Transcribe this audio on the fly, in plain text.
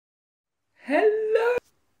Hello!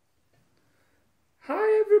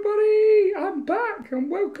 Hi everybody! I'm back and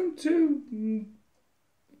welcome to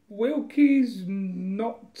Wilkie's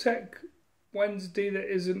Not Tech Wednesday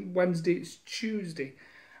that isn't Wednesday, it's Tuesday.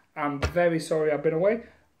 I'm very sorry I've been away.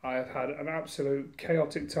 I have had an absolute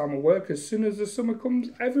chaotic time of work. As soon as the summer comes,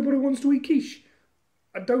 everybody wants to eat quiche.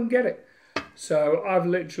 I don't get it. So I've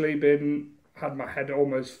literally had my head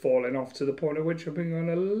almost falling off to the point at which I've been going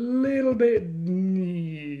a little bit...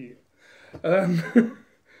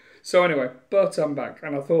 So anyway, but I'm back,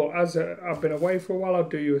 and I thought as I've been away for a while, I'll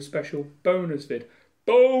do you a special bonus vid.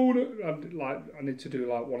 I need to do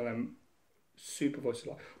like one of them super voices,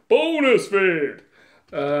 like bonus vid.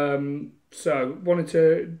 So wanted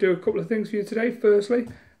to do a couple of things for you today. Firstly,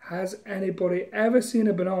 has anybody ever seen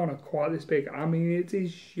a banana quite this big? I mean, it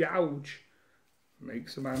is huge.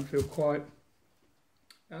 Makes a man feel quite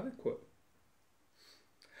adequate.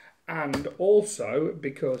 And also,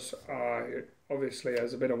 because I obviously,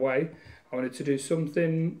 as I've been away, I wanted to do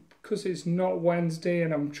something, because it's not Wednesday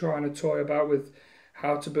and I'm trying to toy about with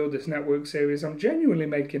how to build this network series. I'm genuinely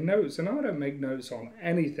making notes, and I don't make notes on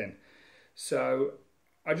anything. So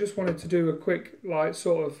I just wanted to do a quick, I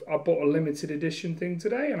bought a limited edition thing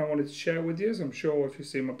today, and I wanted to share it with you. As I'm sure if you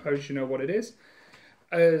see my post, you know what it is.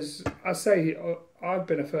 As I say, I've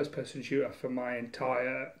been a first-person shooter for my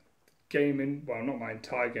entire gaming, well, not my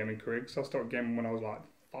entire gaming career, because I started gaming when I was like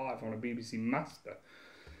 5 on a BBC Master.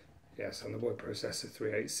 Yes, on the word processor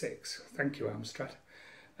 386. Thank you, Amstrad.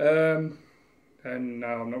 And no,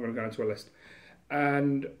 I'm not going to go into a list.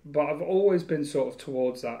 But I've always been sort of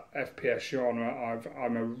towards that FPS genre.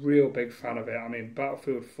 I'm a real big fan of it. I mean,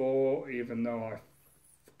 Battlefield 4, even though I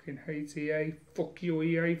fucking hate EA, fuck you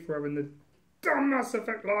EA for having the damn Mass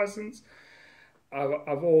Effect license,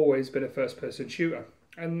 I've always been a first-person shooter.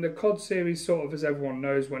 And the COD series, sort of, as everyone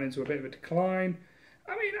knows, went into a bit of a decline.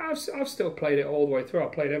 I mean, I've still played it all the way through. I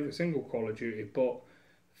played every single Call of Duty, but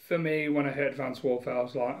for me, when I hit Advanced Warfare, I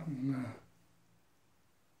was like, nah.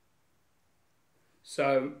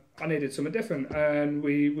 So I needed something different, and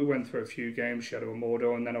we went through a few games, Shadow of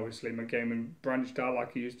Mordor, and then obviously my gaming branched out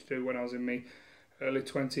like I used to do when I was in my early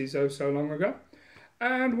 20s oh so long ago.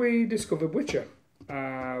 And we discovered Witcher.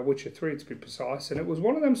 Witcher 3 to be precise, and it was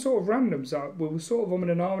one of them sort of randoms that we were sort of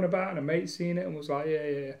umming and ahhing about, and a mate seen it and was like,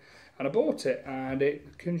 yeah. And I bought it, and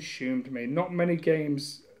it consumed me. Not many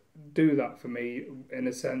games do that for me, in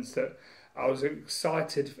a sense that I was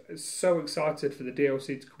excited, so excited for the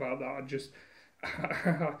DLC to come out that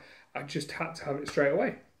I just had to have it straight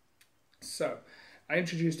away. So I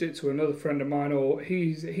introduced it to another friend of mine, or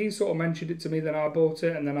he sort of mentioned it to me, then I bought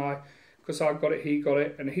it, and then because I got it, he got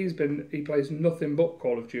it, and he plays nothing but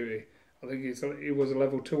Call of Duty. I think he was a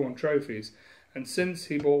level 2 on trophies. And since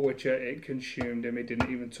he bought Witcher, it consumed him. He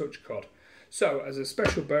didn't even touch COD. So, as a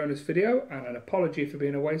special bonus video, and an apology for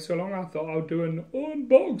being away so long, I thought I'd do an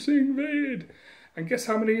unboxing vid. And guess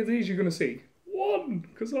how many of these you're going to see? One!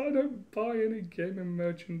 Because I don't buy any gaming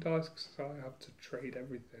merchandise, because I have to trade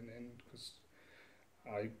everything in, because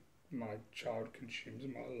my child consumes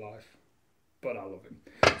my life. But I love him.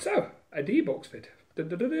 So, a D-box vid.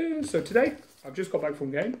 So today, I've just got back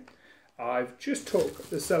from game. I've just took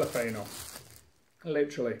the cellophane off.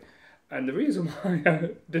 Literally. And the reason why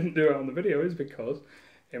I didn't do it on the video is because,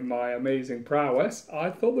 in my amazing prowess,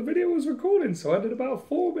 I thought the video was recording. So I did about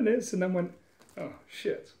 4 minutes and then went, oh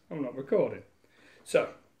shit, I'm not recording. So,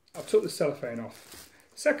 I've took the cellophane off.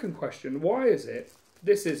 Second question, why is it,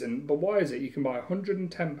 this isn't, but why is it you can buy a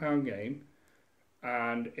 £110 game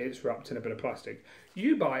and it's wrapped in a bit of plastic?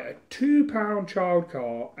 You buy a £2 child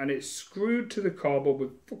car and it's screwed to the cardboard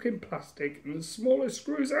with fucking plastic and the smallest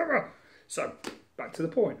screws ever. So, back to the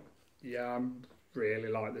point. Yeah, I'm really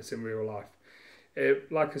like this in real life.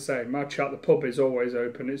 Like I say, my chat, the pub is always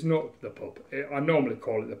open. It's not the pub. I normally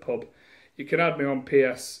call it the pub. You can add me on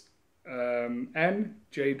PSN,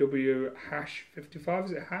 JW hash 55.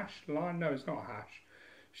 Is it hash line? No, it's not hash.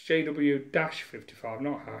 It's JW-55,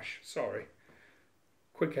 not hash. Sorry.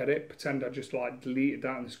 Quick edit, pretend I just deleted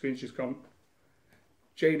that and the screen's just gone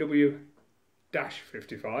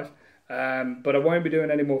JW-55. But I won't be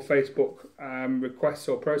doing any more Facebook requests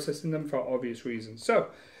or processing them for obvious reasons.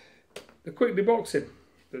 So, the quick deboxing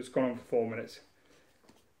that's gone on for 4 minutes.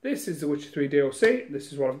 This is the Witcher 3 DLC.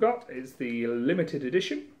 This is what I've got. It's the limited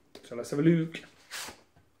edition. So let's have a look.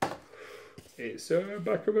 It's a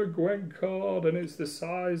back of a Gwen card, and it's the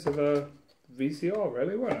size of a VCR,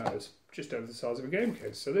 really. Well, no, it's just over the size of a game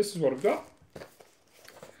case. So this is what I've got.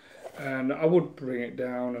 And I would bring it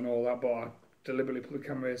down and all that, but I deliberately put the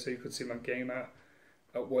camera here so you could see my gamer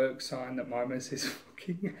at work sign that my missus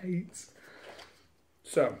fucking hates.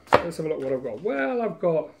 So, let's have a look what I've got. Well, I've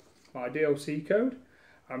got my DLC code.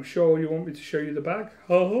 I'm sure you want me to show you the bag.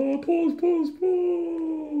 Oh, pause.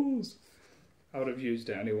 I would have used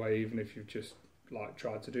it anyway, even if you've just like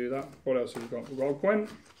tried to do that. What else have we got? We've got a Gwent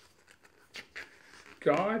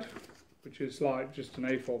guide, which is like just an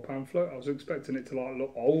A4 pamphlet. I was expecting it to like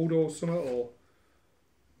look old or something, or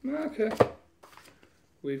okay.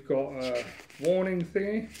 We've got a warning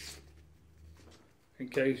thingy in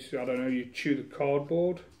case, I don't know, you chew the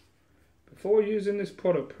cardboard. Before using this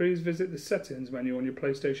product, please visit the settings menu on your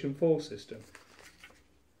PlayStation 4 system.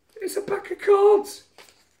 It's a pack of cards.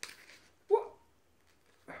 What?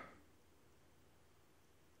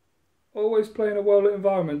 Always play in a well-lit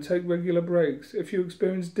environment. Take regular breaks. If you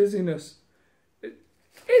experience dizziness,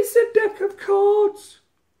 it's a deck of cards.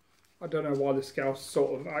 I don't know why the Scouse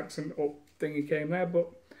sort of accent up thingy came there, but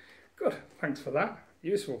good. Thanks for that.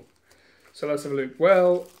 Useful. So let's have a look.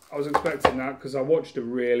 Well, I was expecting that because I watched a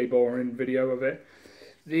really boring video of it.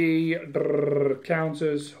 The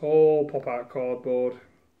counters all pop out cardboard.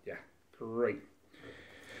 Yeah, great.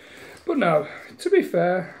 But no, to be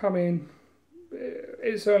fair, I mean,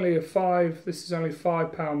 it's only this is only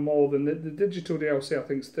 £5 more than the digital DLC. I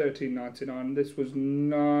think is £13.99. This was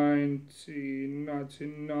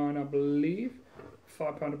 £19.99, I believe.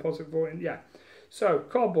 £5 deposit for it. Yeah. So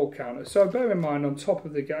cardboard counter. So bear in mind, on top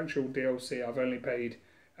of the actual DLC, I've only paid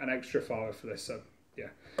an extra £5 for this. So yeah.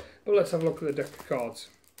 But let's have a look at the deck of cards.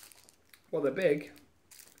 Well, they're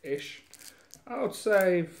big-ish. I would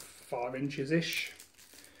say 5 inches-ish.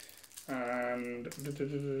 And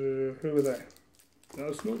who are they? No,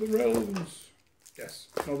 it's not the realms. Yes,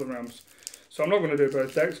 not the realms. So I'm not going to do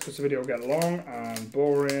both decks because the video will get long and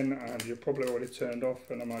boring, and you're probably already turned off,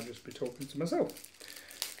 and I might just be talking to myself,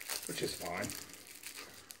 which is fine.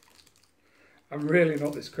 I'm really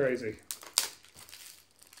not this crazy.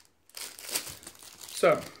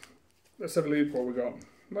 So let's have a look what we got.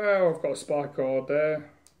 Well, I've got a spy card there.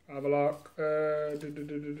 Have a look.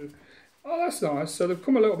 Oh, that's nice. So they've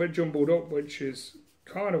come a little bit jumbled up, which is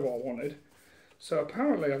kind of what I wanted. So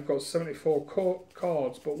apparently I've got 74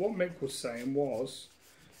 cards, but what Mick was saying was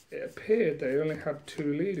it appeared they only had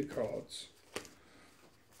 2 leader cards,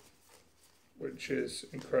 which is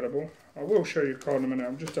incredible. I will show you a card in a minute.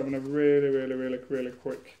 I'm just having a really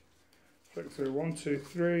quick flick through. 1, 2,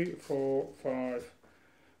 3, 4, 5.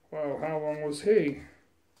 Wow, how long was he?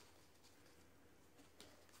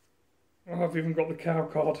 Oh, I've even got the cow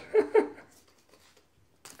card.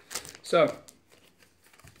 So,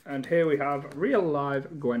 and here we have real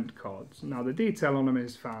live Gwent cards. Now the detail on them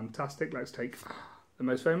is fantastic. Let's take the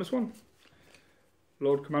most famous one.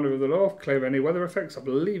 Lord Commander of the North, clear any weather effects. I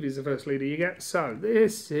believe he's the first leader you get. So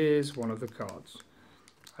this is one of the cards.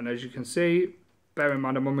 And as you can see, bear in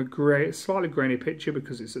mind I'm on a slightly grainy picture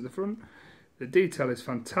because it's at the front. The detail is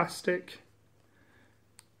fantastic.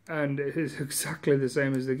 And it is exactly the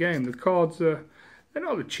same as the game. The cards they're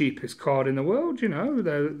not the cheapest card in the world, you know.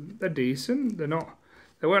 They're decent.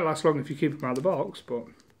 They won't last long if you keep them out of the box, but...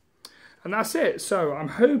 And that's it. So I'm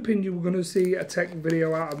hoping you're going to see a tech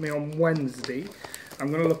video out of me on Wednesday. I'm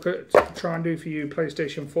going to look at, try and do for you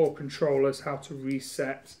PlayStation 4 controllers, how to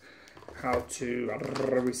reset your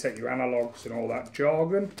analogs and all that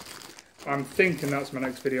jargon. I'm thinking that's my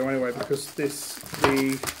next video anyway, because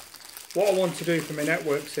what I want to do for my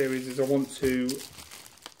network series is I want to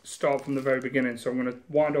start from the very beginning. So I'm going to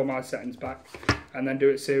wind all my settings back and then do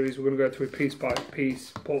it series. We're going to go through piece by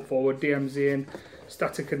piece, port forward, DMZ in,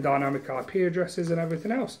 static and dynamic IP addresses and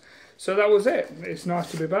everything else. So that was it. It's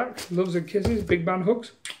nice to be back. Loves and kisses, big man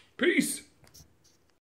hugs. Peace.